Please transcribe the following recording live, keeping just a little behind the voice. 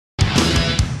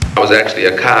I was actually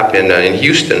a cop in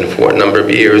Houston for a number of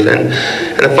years, and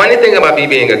the funny thing about me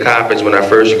being a cop is when I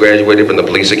first graduated from the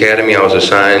police academy, I was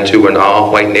assigned to an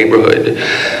all-white neighborhood.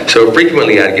 So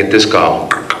frequently I'd get this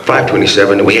call,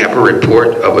 527, we have a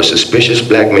report of a suspicious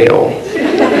black male.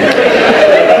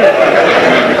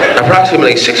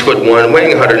 Approximately 6'1",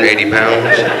 weighing 180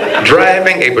 pounds,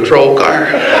 driving a patrol car.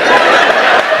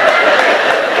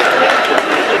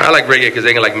 I like reggae because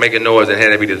they can like make a noise and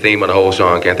have that be the theme of the whole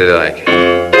song, can't they? Like.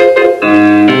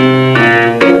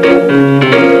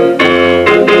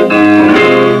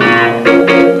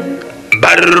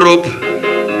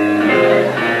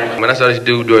 When I saw this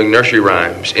dude doing nursery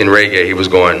rhymes in reggae, he was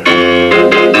going.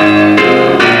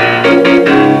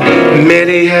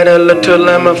 Mary had a little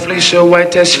lamb, a fleece so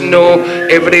white as snow.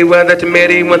 Everywhere that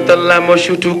Mary went, the lamb was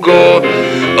sure to go.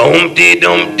 Humpty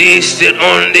Dumpty sit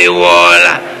on the wall.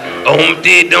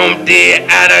 Humpty Dumpty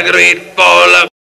had a great fall.